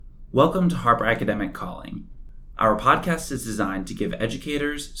Welcome to Harper Academic Calling. Our podcast is designed to give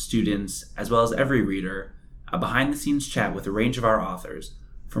educators, students, as well as every reader, a behind-the-scenes chat with a range of our authors,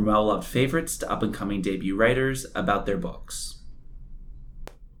 from well-loved favorites to up-and-coming debut writers, about their books.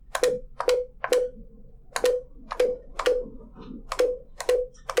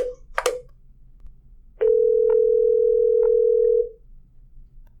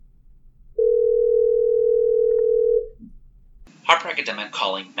 Harper Academic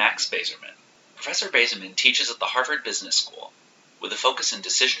Calling Max Bazerman. Professor Bazerman teaches at the Harvard Business School, with a focus in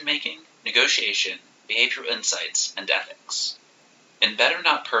decision-making, negotiation, behavioral insights, and ethics. In Better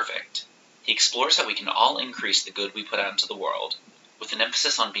Not Perfect, he explores how we can all increase the good we put out into the world, with an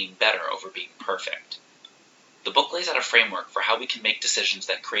emphasis on being better over being perfect. The book lays out a framework for how we can make decisions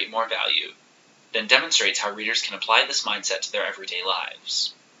that create more value, then demonstrates how readers can apply this mindset to their everyday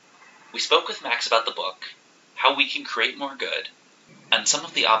lives. We spoke with Max about the book, how we can create more good, and some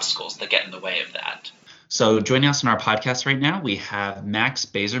of the obstacles that get in the way of that. So joining us on our podcast right now, we have Max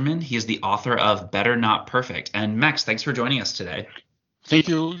Bazerman. He is the author of Better Not Perfect. And Max, thanks for joining us today. Thank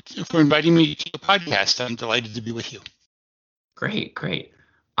you for inviting me to your podcast. I'm delighted to be with you. Great.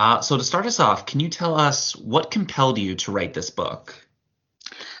 So to start us off, can you tell us what compelled you to write this book?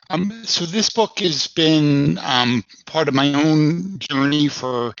 So this book has been part of my own journey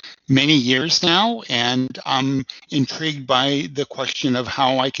for many years now, and I'm intrigued by the question of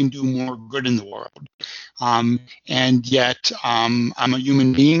how I can do more good in the world. And yet I'm a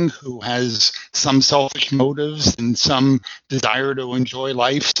human being who has some selfish motives and some desire to enjoy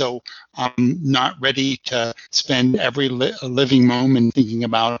life, so I'm not ready to spend every living moment thinking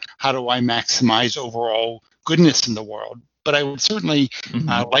about how do I maximize overall goodness in the world. But I would certainly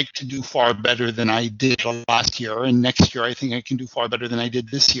like to do far better than I did last year. And next year, I think I can do far better than I did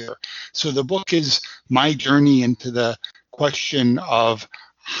this year. So the book is my journey into the question of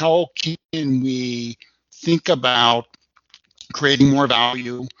how can we think about creating more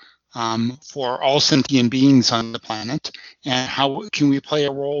value for all sentient beings on the planet, and how can we play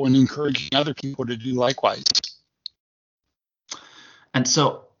a role in encouraging other people to do likewise. And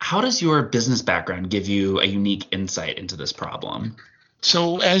so how does your business background give you a unique insight into this problem?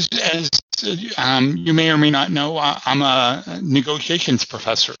 So as you may or may not know, I'm a negotiations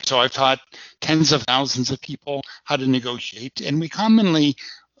professor. So I've taught tens of thousands of people how to negotiate. And we commonly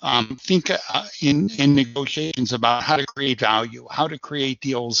think in negotiations about how to create value, how to create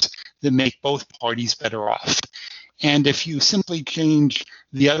deals that make both parties better off. And if you simply change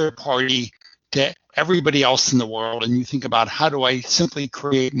the other party to everybody else in the world, and you think about how do I simply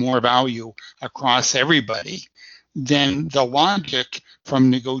create more value across everybody, then the logic from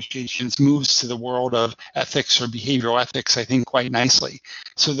negotiations moves to the world of ethics or behavioral ethics, I think, quite nicely.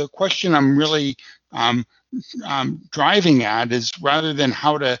 So the question I'm really driving at is, rather than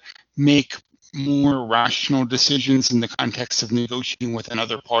how to make more rational decisions in the context of negotiating with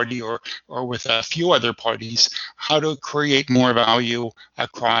another party or with a few other parties, how to create more value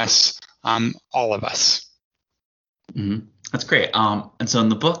across all of us. Mm-hmm. That's great. And so in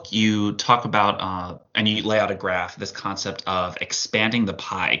the book, you talk about and you lay out a graph, this concept of expanding the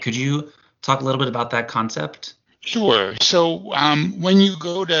pie. Could you talk a little bit about that concept? Sure. So when you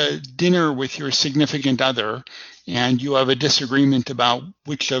go to dinner with your significant other and you have a disagreement about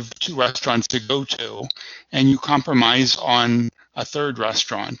which of two restaurants to go to, and you compromise on a third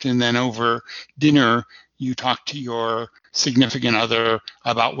restaurant, and then over dinner, you talk to your significant other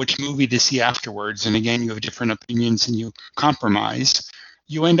about which movie to see afterwards, and again, you have different opinions and you compromise,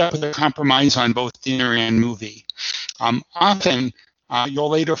 you end up with a compromise on both dinner and movie. Often, you'll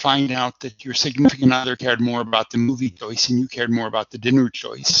later find out that your significant other cared more about the movie choice and you cared more about the dinner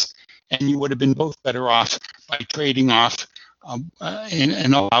choice, and you would have been both better off by trading off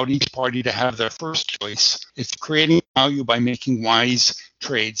and allowed each party to have their first choice. It's creating value by making wise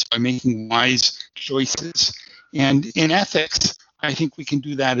trades, by making wise choices. And in ethics, I think we can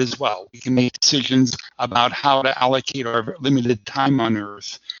do that as well. We can make decisions about how to allocate our limited time on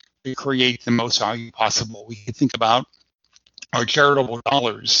Earth to create the most value possible. We can think about our charitable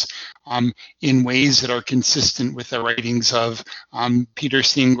dollars in ways that are consistent with the writings of Peter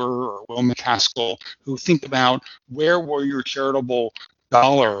Singer or Will MacAskill, who think about where will your charitable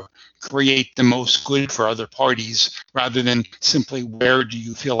dollar create the most good for other parties, rather than simply where do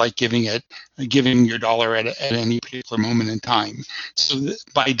you feel like giving your dollar at any particular moment in time. So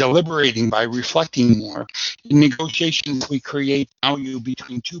by deliberating, by reflecting more, in negotiations we create value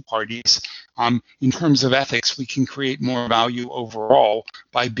between two parties. In terms of ethics, we can create more value overall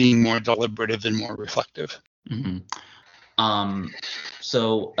by being more deliberative and more reflective. Mm-hmm. Um,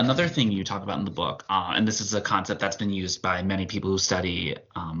 so another thing you talk about in the book, and this is a concept that's been used by many people who study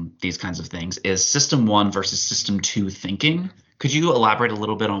these kinds of things, is system one versus system two thinking. Could you elaborate a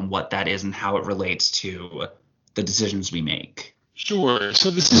little bit on what that is and how it relates to the decisions we make? Sure.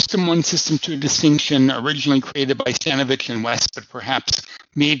 So the system one, system two distinction, originally created by Stanovich and West, but perhaps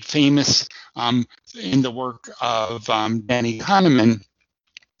made famous in the work of Danny Kahneman,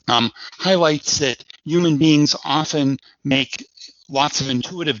 highlights that human beings often make lots of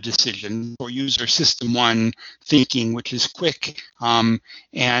intuitive decisions or use our system one thinking, which is quick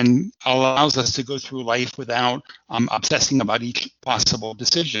and allows us to go through life without obsessing about each possible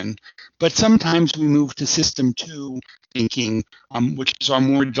decision. But sometimes we move to system two thinking, which is our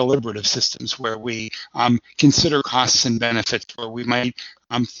more deliberative systems, where we consider costs and benefits, where we might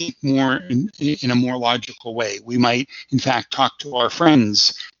think more in a more logical way. We might, in fact, talk to our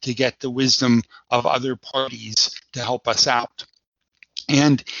friends to get the wisdom of other parties to help us out.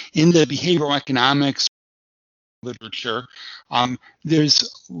 And in the behavioral economics literature,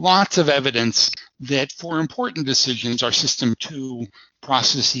 there's lots of evidence that for important decisions, our system two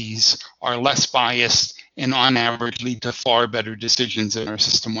processes are less biased and on average lead to far better decisions than our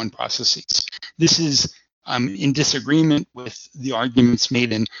system one processes. This is in disagreement with the arguments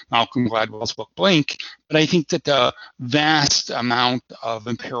made in Malcolm Gladwell's book Blank, but I think that the vast amount of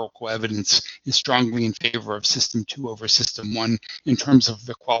empirical evidence is strongly in favor of system two over system one in terms of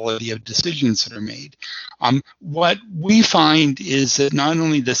the quality of decisions that are made. What we find is that not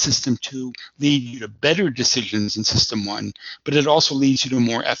only does system two lead you to better decisions in system one, but it also leads you to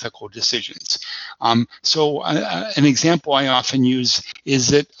more ethical decisions. So an example I often use is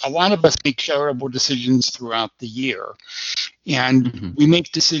that a lot of us make charitable decisions throughout the year. And we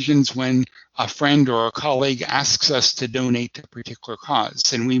make decisions when a friend or a colleague asks us to donate to a particular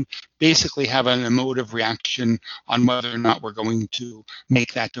cause. And we basically have an emotive reaction on whether or not we're going to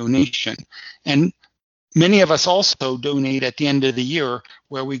make that donation. And many of us also donate at the end of the year,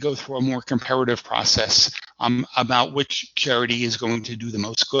 where we go through a more comparative process about which charity is going to do the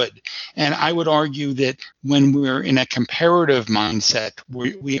most good. And I would argue that when we're in a comparative mindset,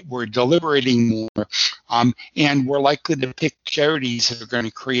 we're deliberating more, and we're likely to pick charities that are going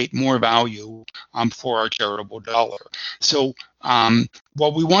to create more value for our charitable dollar. So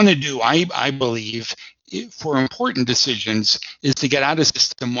what we want to do, I believe, for important decisions is to get out of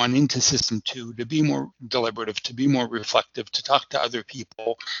system one into system two, to be more deliberative, to be more reflective, to talk to other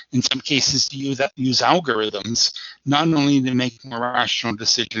people, in some cases to use algorithms, not only to make more rational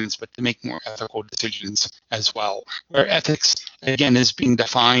decisions, but to make more ethical decisions as well. Where ethics, again, is being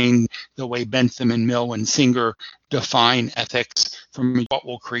defined the way Bentham and Mill and Singer define ethics, from what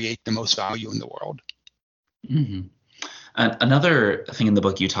will create the most value in the world. Mm-hmm. Another thing in the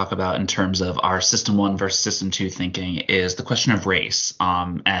book you talk about in terms of our system one versus system two thinking is the question of race.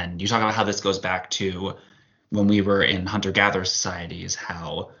 And you talk about how this goes back to when we were in hunter-gatherer societies,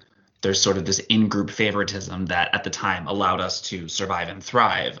 how there's sort of this in-group favoritism that at the time allowed us to survive and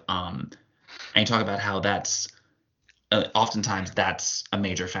thrive. And you talk about how that's oftentimes that's a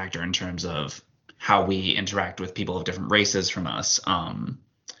major factor in terms of how we interact with people of different races from us,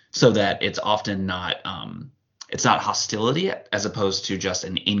 so that it's often not it's not hostility as opposed to just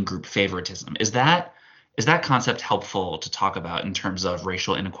an in-group favoritism. Is that concept helpful to talk about in terms of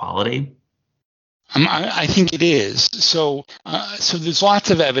racial inequality? I think it is. So there's lots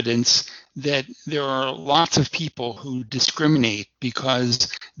of evidence that there are lots of people who discriminate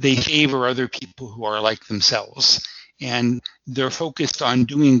because they favor other people who are like themselves. And they're focused on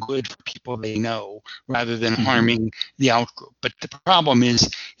doing good for people they know rather than harming the outgroup. But the problem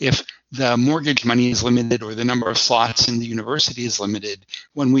is, if the mortgage money is limited or the number of slots in the university is limited,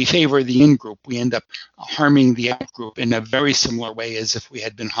 when we favor the in-group, we end up harming the out-group in a very similar way as if we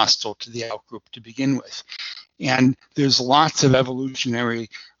had been hostile to the out-group to begin with. And there's lots of evolutionary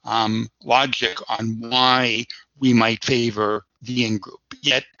logic on why we might favor the in-group.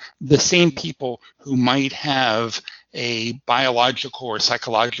 Yet the same people who might have a biological or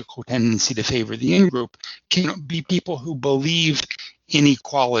psychological tendency to favor the in-group can be people who believe in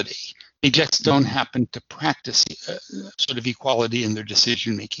equality. They just don't happen to practice sort of equality in their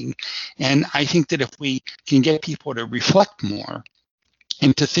decision making. And I think that if we can get people to reflect more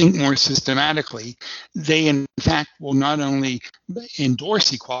and to think more systematically, they in fact will not only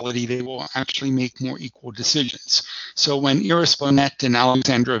endorse equality, they will actually make more equal decisions. So when Iris Bonet and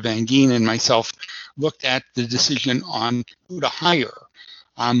Alexandra Van Geen and myself looked at the decision on who to hire,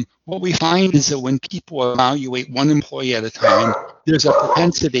 what we find is that when people evaluate one employee at a time, there's a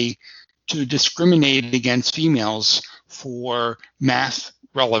propensity to discriminate against females for math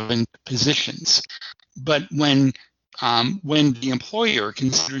relevant positions. But when when the employer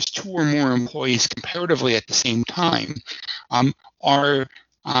considers two or more employees comparatively at the same time, um, our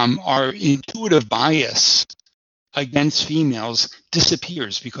intuitive bias against females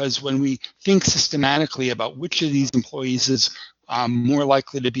disappears, because when we think systematically about which of these employees is more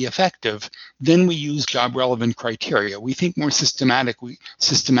likely to be effective, then we use job relevant criteria. We think more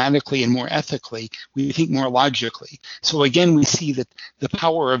systematically and more ethically. We think more logically. So again, we see that the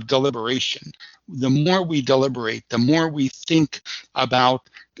power of deliberation. The more we deliberate, the more we think about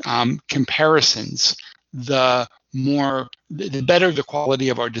comparisons, the better the quality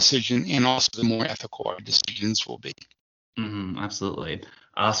of our decision, and also the more ethical our decisions will be. Absolutely.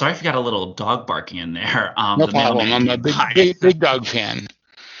 Sorry if you got a little dog barking in there. No The problem. mailman I'm a came big dog fan.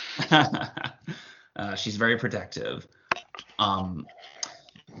 by. She's very protective.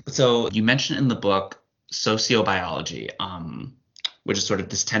 So you mentioned in the book sociobiology, which is sort of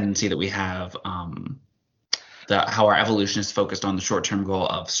this tendency that we have, how our evolution is focused on the short-term goal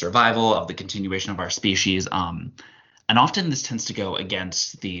of survival, of the continuation of our species. And often this tends to go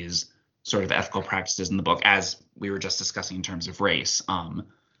against these sort of ethical practices in the book, as we were just discussing in terms of race.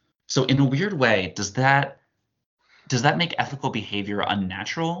 So in a weird way, does that make ethical behavior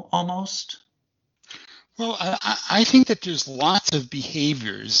unnatural almost? Well, I think that there's lots of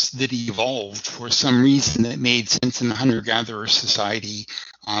behaviors that evolved for some reason that made sense in a hunter-gatherer society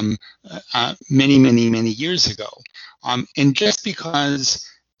many, many, many years ago. And just because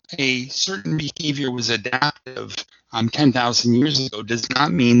a certain behavior was adaptive 10,000 years ago does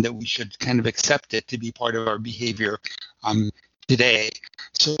not mean that we should kind of accept it to be part of our behavior today.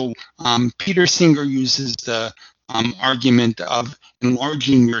 So Peter Singer uses the argument of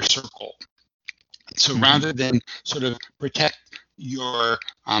enlarging your circle. So rather than sort of protect your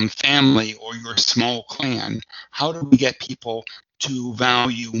family or your small clan, how do we get people to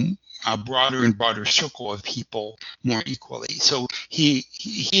value a broader and broader circle of people more equally? So he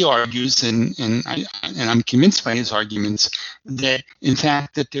argues, and I'm convinced by his arguments, that in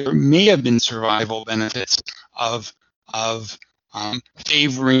fact that there may have been survival benefits of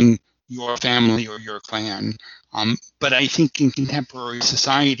favoring your family or your clan. But I think in contemporary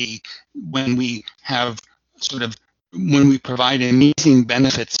society, when we provide amazing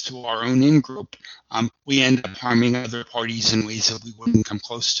benefits to our own in-group, we end up harming other parties in ways that we wouldn't come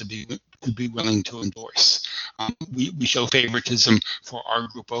close to be willing to endorse. We show favoritism for our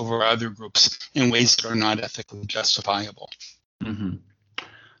group over other groups in ways that are not ethically justifiable. Mm-hmm.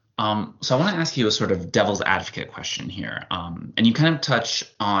 So I want to ask you a sort of devil's advocate question here. And you kind of touch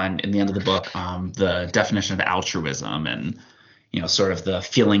on, in the end of the book, the definition of altruism and, sort of the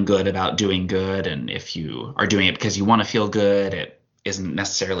feeling good about doing good. And if you are doing it because you want to feel good, it isn't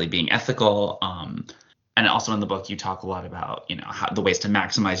necessarily being ethical. And also in the book, you talk a lot about, the ways to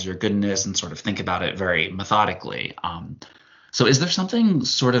maximize your goodness and sort of think about it very methodically. So is there something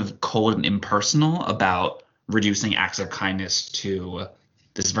sort of cold and impersonal about reducing acts of kindness to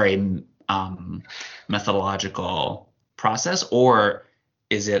this very methodological process, or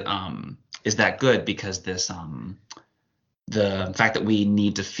is that good because the fact that we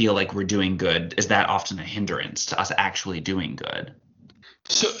need to feel like we're doing good, is that often a hindrance to us actually doing good?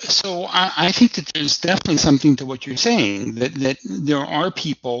 So I think that there's definitely something to what you're saying, that there are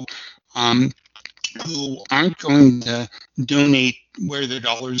people who aren't going to donate where their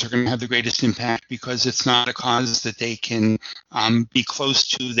dollars are going to have the greatest impact because it's not a cause that they can be close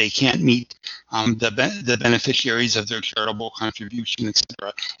to. They can't meet the beneficiaries of their charitable contribution,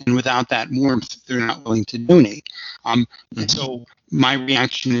 etc. And without that warmth, they're not willing to donate. And so my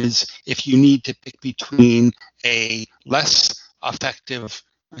reaction is, if you need to pick between a less effective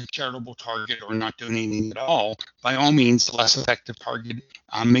charitable target or not donating at all, by all means, the less effective target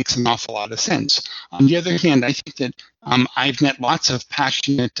makes an awful lot of sense. On the other hand, I think that I've met lots of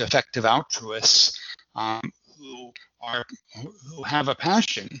passionate, effective altruists who have a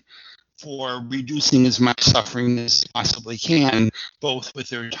passion for reducing as much suffering as they possibly can, both with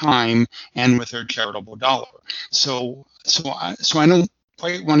their time and with their charitable dollar. So I don't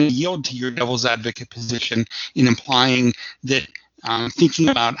quite want to yield to your devil's advocate position in implying that thinking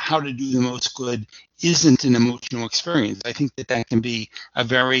about how to do the most good isn't an emotional experience. I think that can be a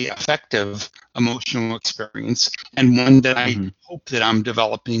very effective emotional experience, and one that I hope that I'm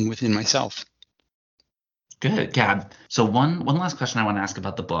developing within myself. Good, Gab. So one last question I want to ask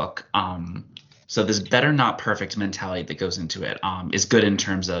about the book. So this better not perfect mentality that goes into it is good in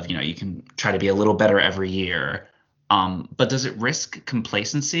terms of, you can try to be a little better every year. But does it risk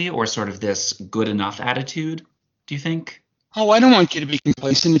complacency or sort of this good enough attitude, do you think? Oh, I don't want you to be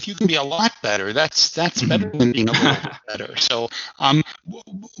complacent. If you can be a lot better, that's better than being a little bit better. So,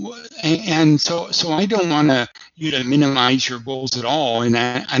 so I don't want you to minimize your goals at all, and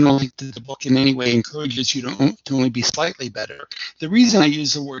I don't think that the book in any way encourages you to only be slightly better. The reason I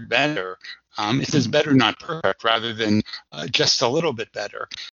use the word better, it says better, not perfect, rather than just a little bit better.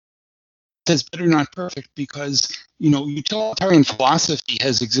 Says better, not perfect, because utilitarian philosophy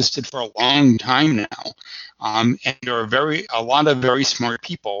has existed for a long time now, and there are a lot of very smart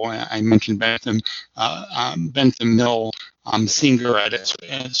people. I mentioned Bentham Mill, Singer.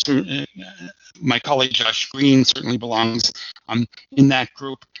 My colleague Josh Green certainly belongs in that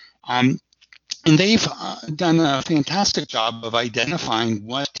group. And they've done a fantastic job of identifying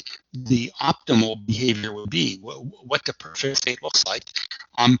what the optimal behavior would be, what the perfect state looks like.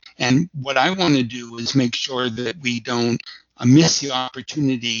 And what I want to do is make sure that we don't miss the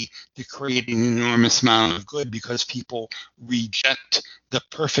opportunity to create an enormous amount of good because people reject the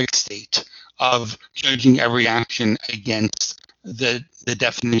perfect state of judging every action against the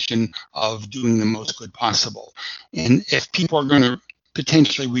definition of doing the most good possible. And if people are going to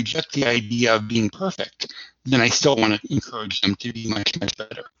potentially reject the idea of being perfect, then I still want to encourage them to be much, much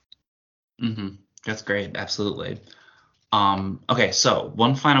better. Mm-hmm. That's great. Absolutely. Okay, so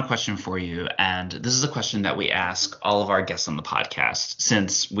one final question for you, and this is a question that we ask all of our guests on the podcast,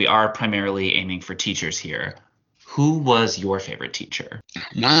 since we are primarily aiming for teachers here. Who was your favorite teacher?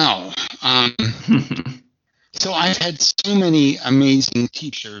 Wow. So I've had so many amazing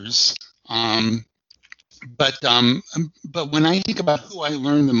teachers. But when I think about who I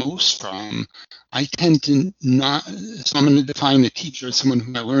learned the most from, I tend to not. So I'm going to define a teacher as someone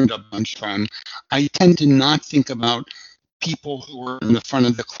who I learned a bunch from. I tend to not think about people who were in the front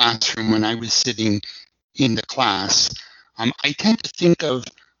of the classroom when I was sitting in the class. I tend to think of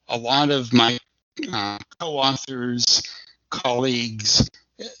a lot of my co-authors, colleagues,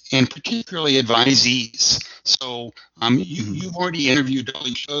 and particularly advisees. So you've already interviewed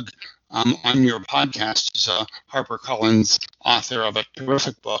Dolly Shug on your podcast, who's a HarperCollins author of a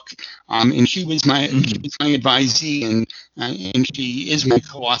terrific book, and she was my advisee, and she is my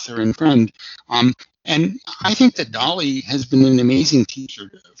co-author and friend. And I think that Dolly has been an amazing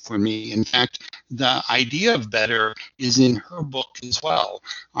teacher for me. In fact, the idea of better is in her book as well.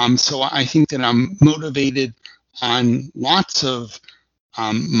 So I think that I'm motivated on lots of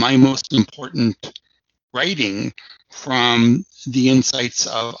my most important writing from the insights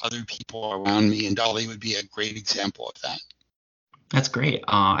of other people around me, and Dolly would be a great example of that. That's great.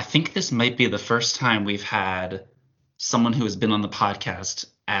 I think this might be the first time we've had someone who has been on the podcast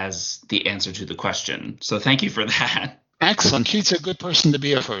as the answer to the question. So thank you for that. Excellent. She's a good person to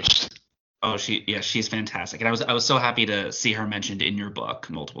be a first. Oh, she's fantastic. And I was so happy to see her mentioned in your book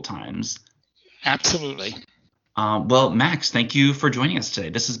multiple times. Absolutely. Well, Max, thank you for joining us today.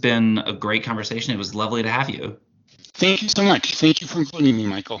 This has been a great conversation. It was lovely to have you. Thank you so much. Thank you for including me,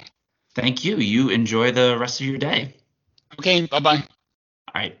 Michael. Thank you. You enjoy the rest of your day. Okay, bye-bye.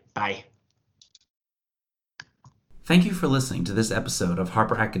 All right, bye. Thank you for listening to this episode of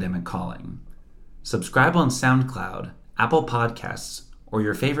Harper Academic Calling. Subscribe on SoundCloud, Apple Podcasts, or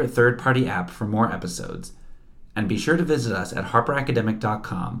your favorite third-party app for more episodes. And be sure to visit us at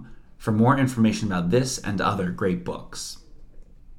harperacademic.com for more information about this and other great books.